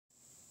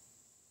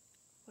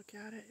Look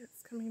at it.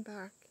 It's coming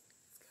back.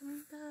 It's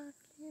coming back.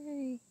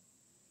 Yay.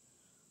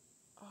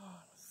 Oh,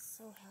 I'm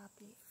so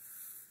happy.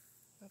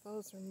 Now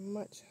those are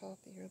much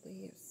healthier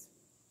leaves.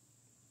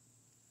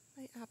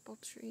 My apple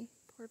tree.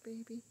 Poor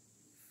baby.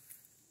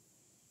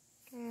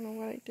 I don't know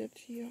what I did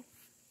to you.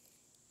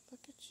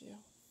 Look at you.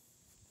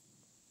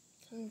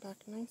 Coming back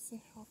nice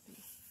and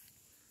healthy.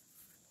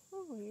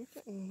 Oh, you're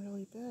getting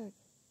really big.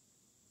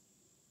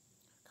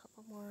 A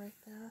couple more right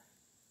there.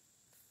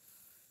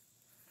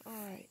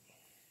 Alright.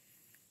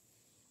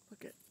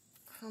 Look at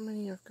how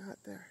many I've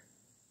got there.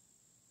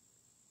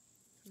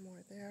 Some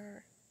more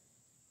there.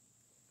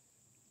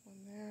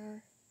 One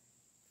there.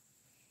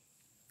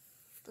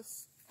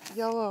 This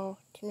yellow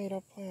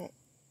tomato plant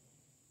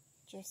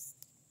just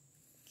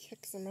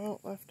kicks them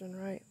out left and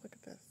right. Look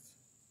at this.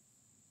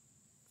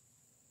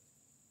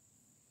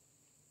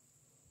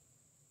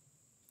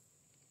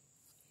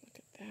 Look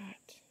at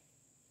that.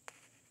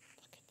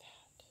 Look at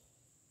that.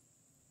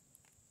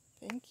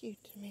 Thank you,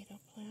 tomato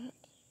plant.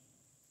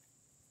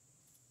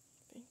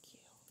 Thank you.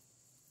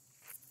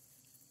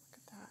 Look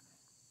at that.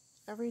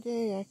 Every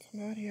day I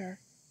come out here.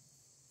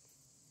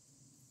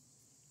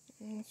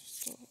 And it's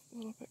just a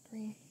little bit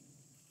green.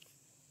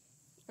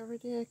 Every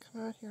day I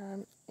come out here,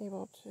 I'm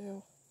able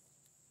to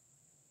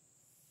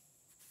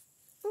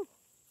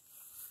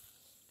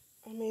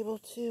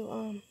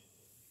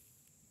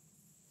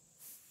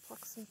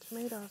pluck some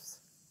tomatoes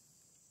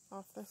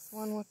off this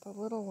one with the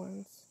little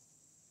ones.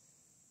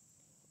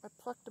 I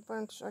clipped a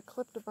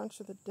bunch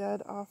of the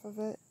dead off of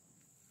it,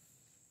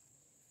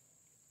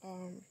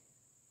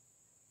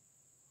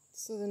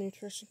 so the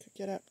nutrition could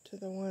get up to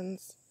the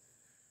ones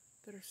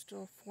that are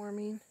still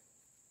forming.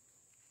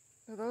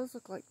 Now those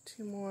look like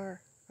two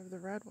more of the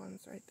red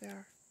ones right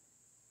there.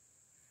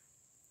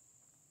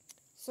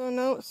 So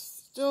no,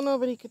 still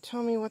nobody could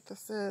tell me what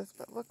this is,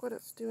 but look what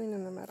it's doing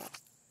in the middle.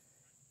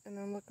 And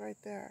then look right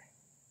there.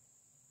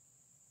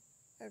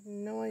 I have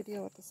no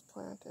idea what this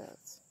plant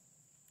is.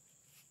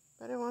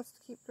 But it wants to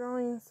keep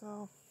growing,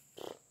 so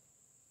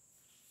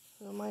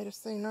who am I to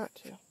say not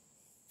to?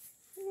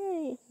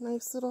 Yay,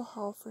 nice little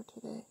haul for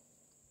today.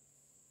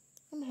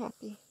 I'm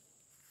happy.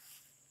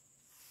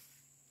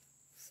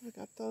 So I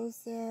got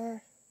those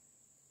there.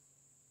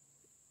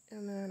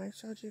 And then I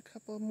showed you a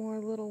couple more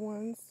little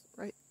ones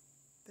right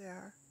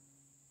there.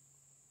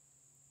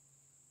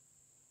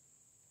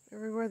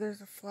 Everywhere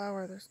there's a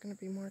flower, there's going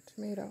to be more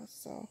tomatoes,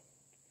 so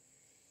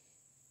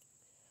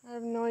I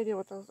have no idea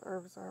what those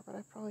herbs are, but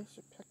I probably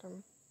should pick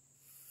them.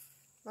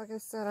 Like I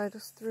said, I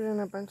just threw in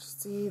a bunch of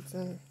seeds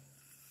and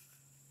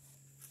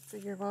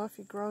figured, well, if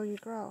you grow, you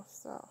grow.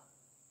 So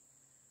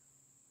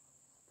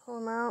pull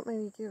them out,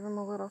 maybe give them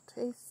a little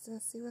taste and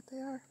see what they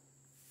are.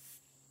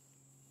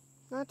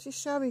 Not too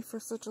shabby for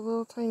such a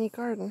little tiny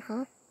garden,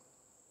 huh?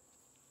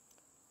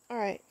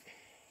 Alright,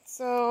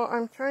 so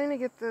I'm trying to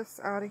get this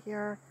out of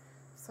here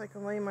so I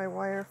can lay my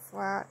wire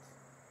flat.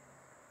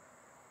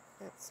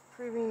 It's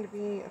proving to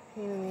be a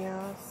pain in the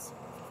ass.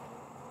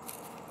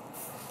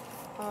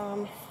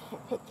 I'll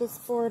put this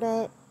board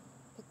up,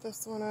 put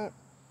this one up,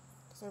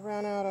 because I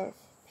ran out of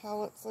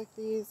pallets like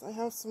these. I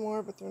have some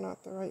more, but they're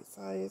not the right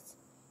size.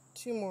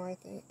 2 more, I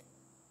think.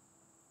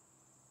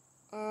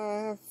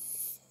 I have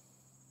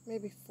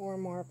maybe 4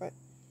 more, but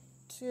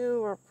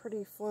 2 are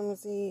pretty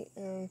flimsy,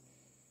 and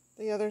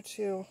the other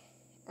 2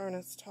 aren't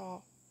as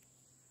tall.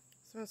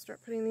 So I'm going to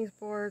start putting these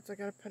boards. I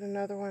got to put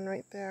another one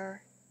right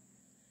there.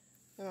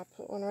 And I'll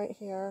put one right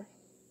here.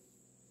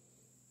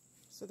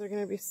 So they're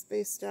going to be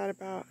spaced out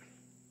about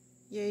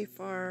yay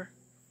far.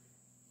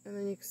 And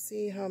then you can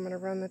see how I'm going to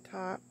run the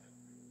top.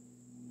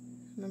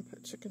 And then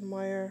put chicken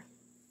wire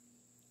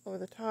over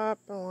the top,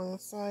 along the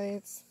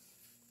sides.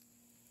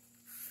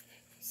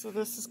 So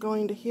this is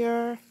going to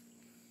here.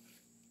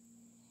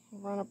 I'll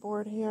run a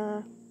board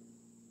here.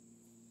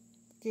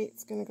 The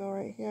gate's going to go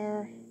right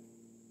here.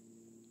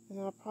 And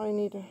I'll probably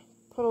need to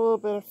put a little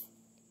bit of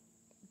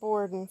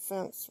board and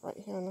fence right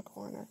here in the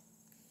corner.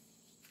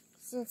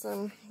 Since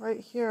I'm right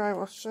here, I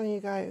will show you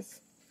guys.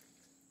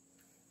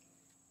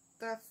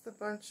 That's the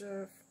bunch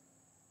of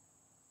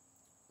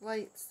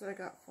lights that I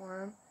got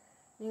for him.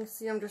 You can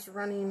see I'm just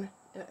running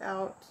it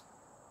out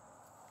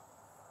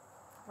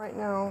right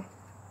now.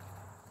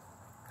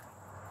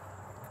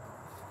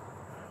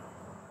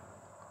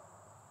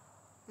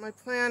 My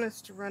plan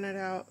is to run it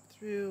out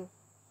through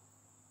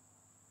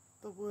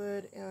the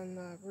wood and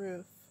the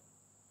roof,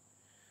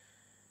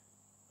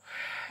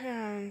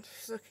 and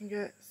so it can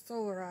get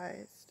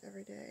solarized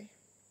every day.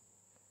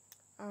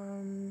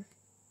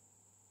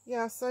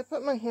 Yeah, so I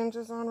put my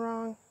hinges on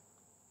wrong,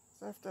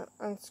 so I have to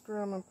unscrew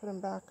them and put them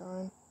back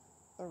on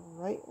the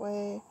right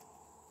way.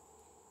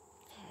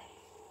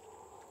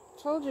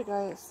 Told you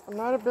guys, I'm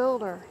not a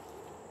builder.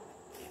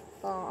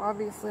 Well,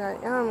 obviously I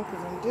am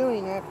because I'm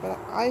doing it, but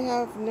I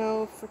have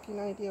no freaking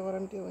idea what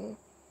I'm doing.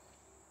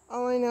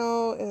 All I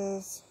know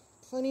is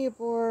plenty of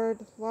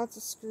board, lots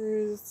of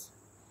screws,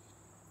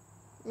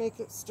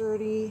 make it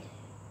sturdy,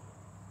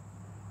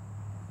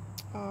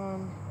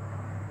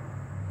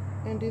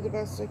 and do the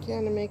best I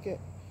can to make it.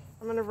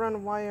 I'm going to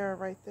run wire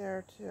right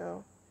there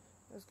too.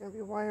 There's going to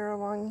be wire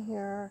along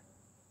here,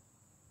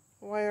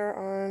 wire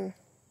on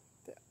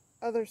the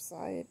other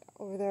side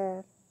over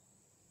there.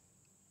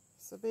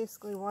 So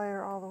basically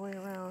wire all the way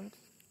around.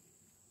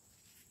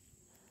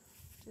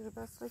 Do the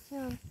best I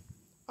can.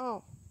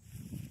 Oh,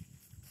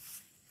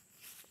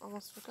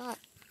 almost forgot.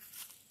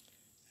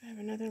 I have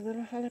another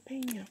little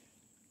jalapeno.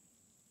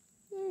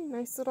 Yay,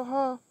 nice little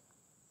haul.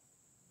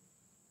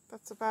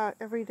 That's about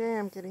every day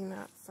I'm getting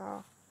that,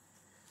 so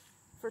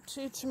for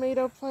 2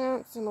 tomato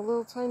plants and a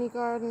little tiny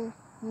garden,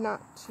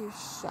 not too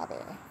shabby.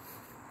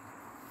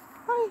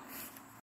 Bye.